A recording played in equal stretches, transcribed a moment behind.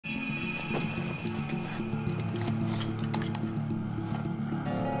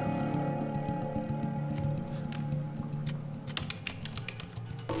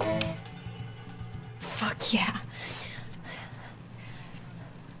Fuck yeah.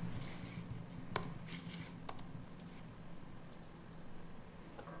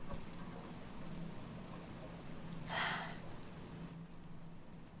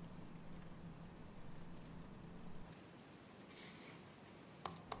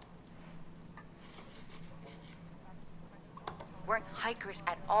 Weren't hikers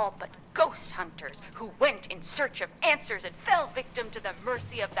at all, but ghost hunters who went in search of answers and fell victim to the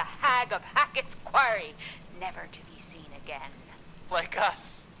mercy of the Hag of Hackett's Quarry, never to be seen again. Like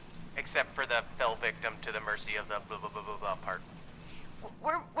us. Except for the fell victim to the mercy of the blah blah blah blah blah part.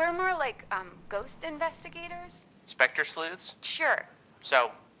 We're more like, ghost investigators? Spectre sleuths? Sure.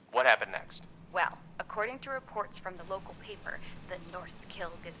 So, what happened next? Well, according to reports from the local paper, the North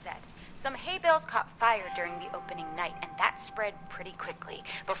Kill Gazette, some hay bales caught fire during the opening night, and that spread pretty quickly.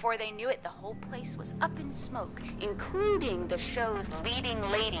 Before they knew it, the whole place was up in smoke, including the show's leading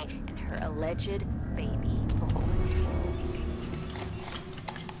lady and her alleged baby.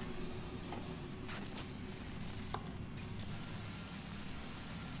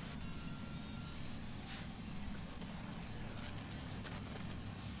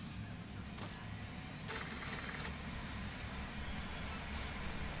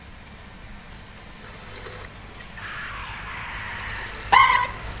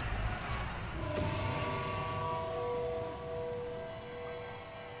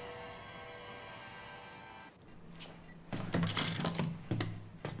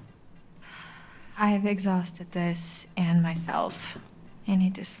 I've exhausted this and myself. I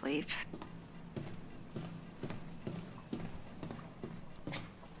need to sleep.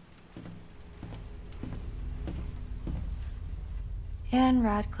 Anne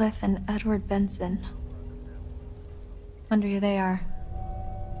Radcliffe and Edward Benson. Wonder who they are.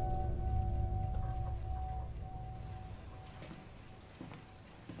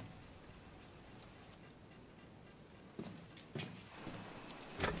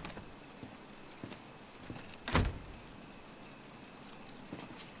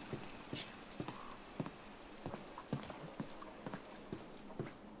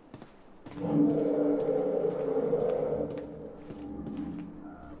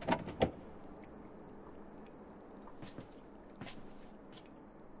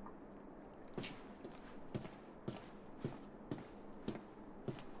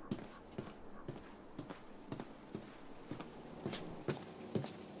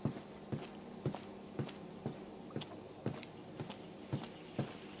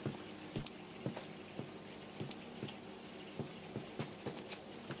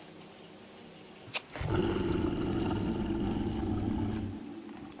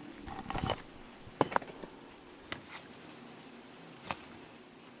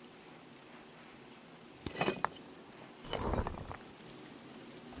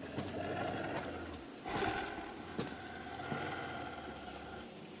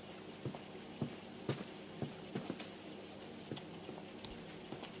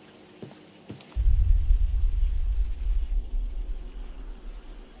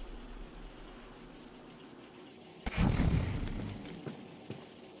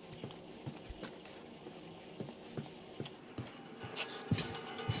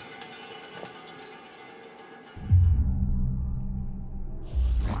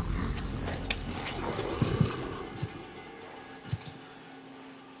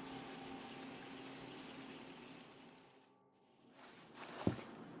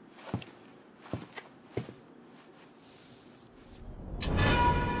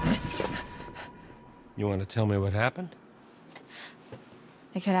 You want to tell me what happened?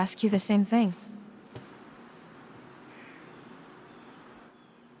 I could ask you the same thing.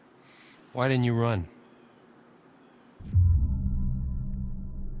 Why didn't you run?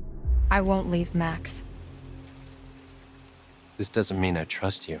 I won't leave Max. This doesn't mean I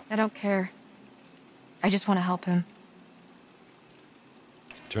trust you. I don't care. I just want to help him.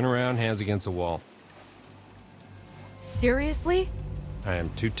 Turn around, hands against the wall. Seriously? I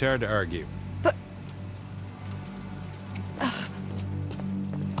am too tired to argue. But... Ugh.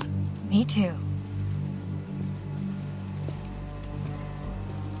 Me too.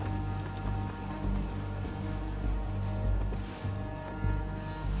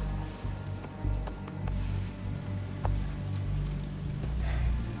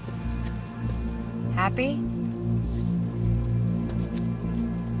 Happy?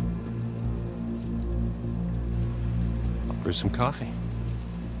 I'll brew some coffee.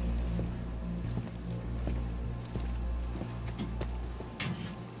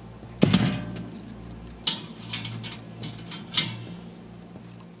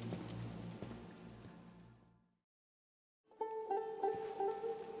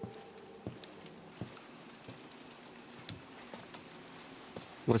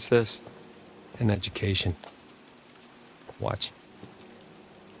 What's this? An education. Watch.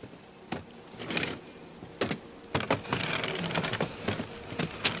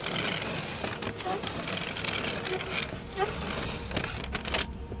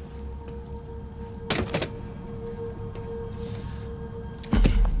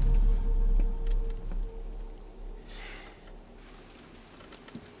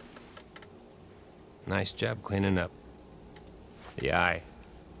 Nice job cleaning up. The eye,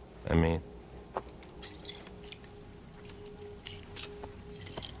 I mean.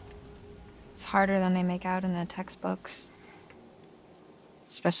 It's harder than they make out in the textbooks.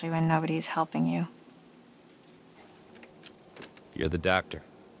 Especially when nobody's helping you. You're the doctor.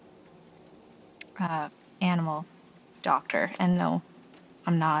 Animal doctor. And no,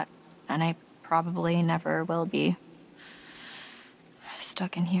 I'm not. And I probably never will be.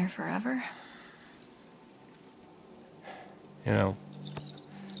 Stuck in here forever. You know,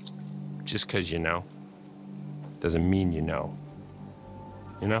 just 'cause you know, doesn't mean you know.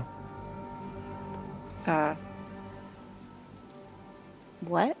 You know?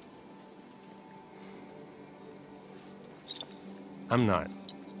 What? I'm not.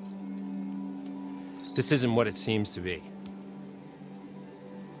 This isn't what it seems to be.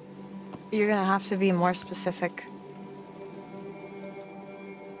 You're gonna have to be more specific.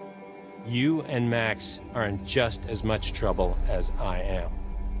 You and Max are in just as much trouble as I am.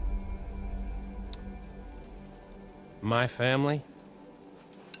 My family?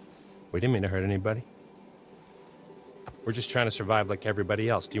 We didn't mean to hurt anybody. We're just trying to survive like everybody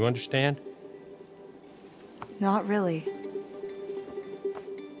else. Do you understand? Not really.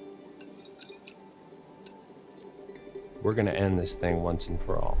 We're gonna end this thing once and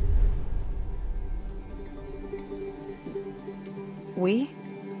for all. We?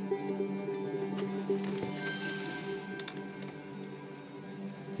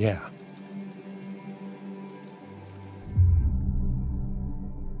 Yeah.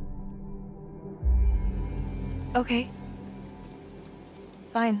 Okay.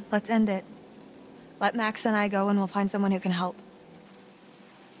 Fine, let's end it. Let Max and I go and we'll find someone who can help.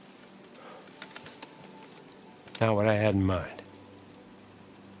 Not what I had in mind.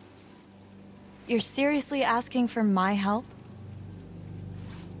 You're seriously asking for my help?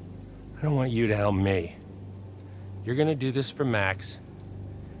 I don't want you to help me. You're gonna do this for Max,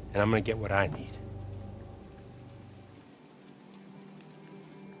 and I'm gonna get what I need.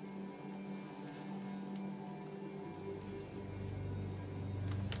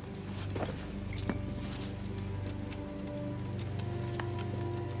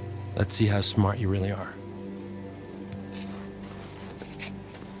 Let's see how smart you really are.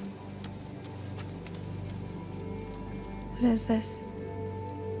 What is this?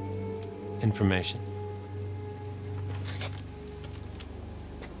 Information.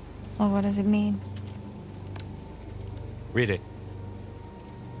 Well, what does it mean? Read it.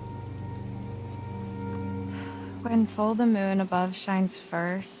 When full the moon above shines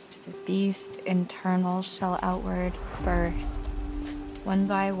first, the beast internal shall outward burst. One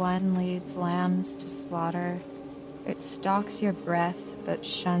by one leads lambs to slaughter. It stalks your breath, but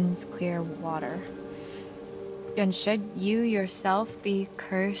shuns clear water. And should you yourself be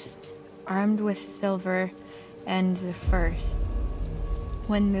cursed, armed with silver and the first,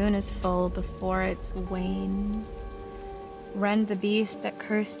 when moon is full before its wane, rend the beast that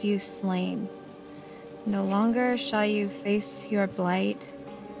cursed you slain. No longer shall you face your blight,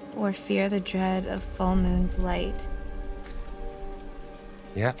 or fear the dread of full moon's light.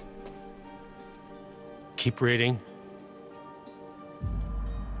 Yeah. Keep reading.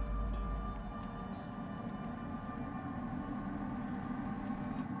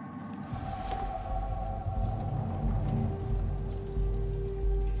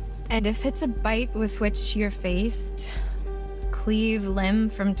 And if it's a bite with which you're faced, cleave limb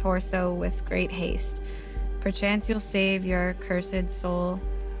from torso with great haste. Perchance you'll save your cursed soul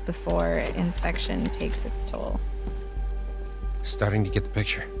before infection takes its toll. Starting to get the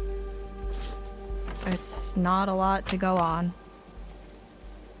picture. It's not a lot to go on.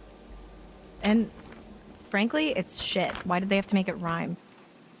 And frankly, it's shit. Why did they have to make it rhyme?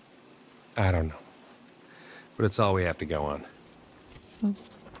 I don't know. But it's all we have to go on.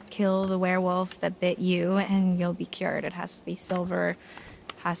 Kill the werewolf that bit you and you'll be cured. It has to be silver,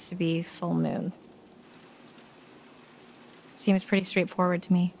 has to be full moon. Seems pretty straightforward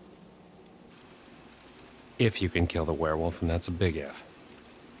to me. If you can kill the werewolf, and that's a big if.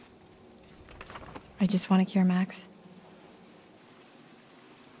 I just want to cure Max.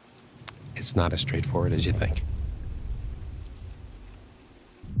 It's not as straightforward as you think.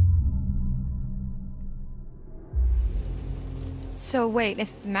 So wait,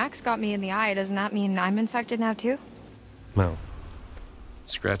 if Max got me in the eye, doesn't that mean I'm infected now too? No.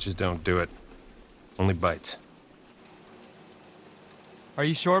 Scratches don't do it. Only bites. Are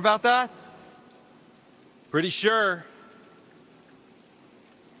you sure about that? Pretty sure.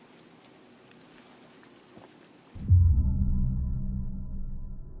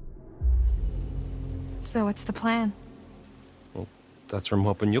 So what's the plan? Well, that's where I'm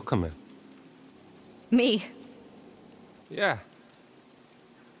hoping you'll come in. Me? Yeah.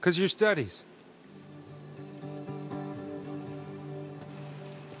 'Cause your studies.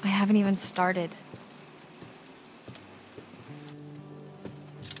 I haven't even started.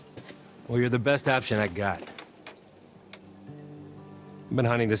 Well, you're the best option I got. I've been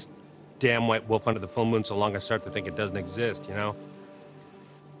hunting this damn white wolf under the full moon so long I start to think it doesn't exist, you know?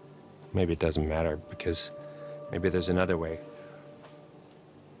 Maybe it doesn't matter, because maybe there's another way.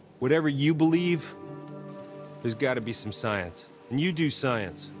 Whatever you believe, there's gotta be some science. And you do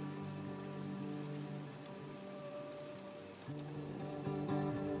science.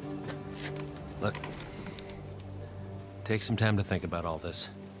 Look, take some time to think about all this.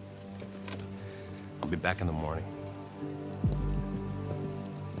 I'll be back in the morning.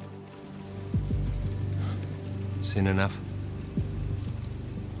 Seen enough?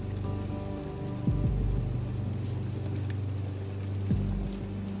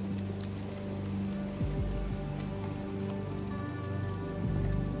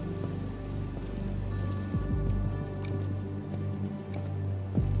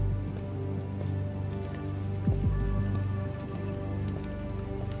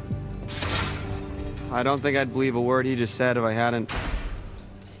 I don't think I'd believe a word he just said if I hadn't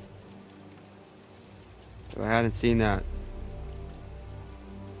seen that.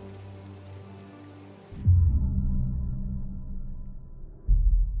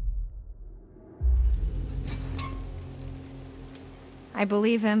 I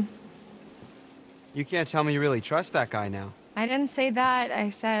believe him. You can't tell me you really trust that guy now. I didn't say that. I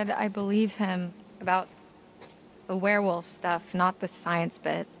said I believe him about the werewolf stuff, not the science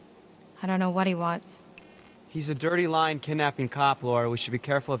bit. I don't know what he wants. He's a dirty lying kidnapping cop, Laura. We should be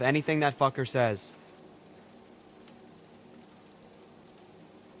careful of anything that fucker says.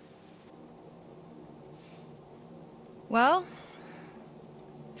 Well,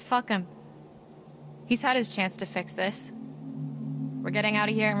 fuck him. He's had his chance to fix this. We're getting out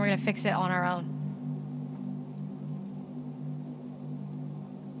of here and we're gonna fix it on our own.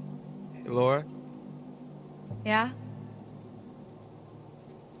 Hey, Laura? Yeah?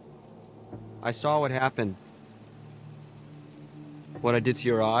 I saw what happened. What I did to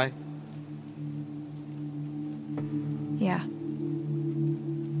your eye. Yeah.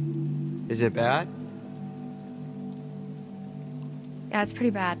 Is it bad? Yeah, it's pretty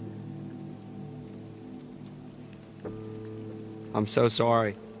bad. I'm so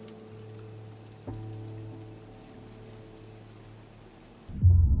sorry.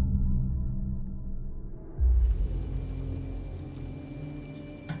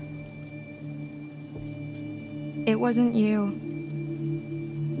 It wasn't you.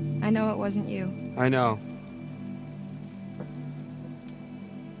 I know it wasn't you. I know.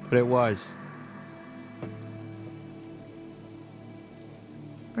 But it was.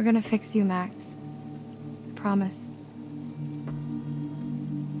 We're gonna fix you, Max. I promise.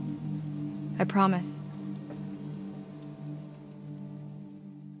 I promise.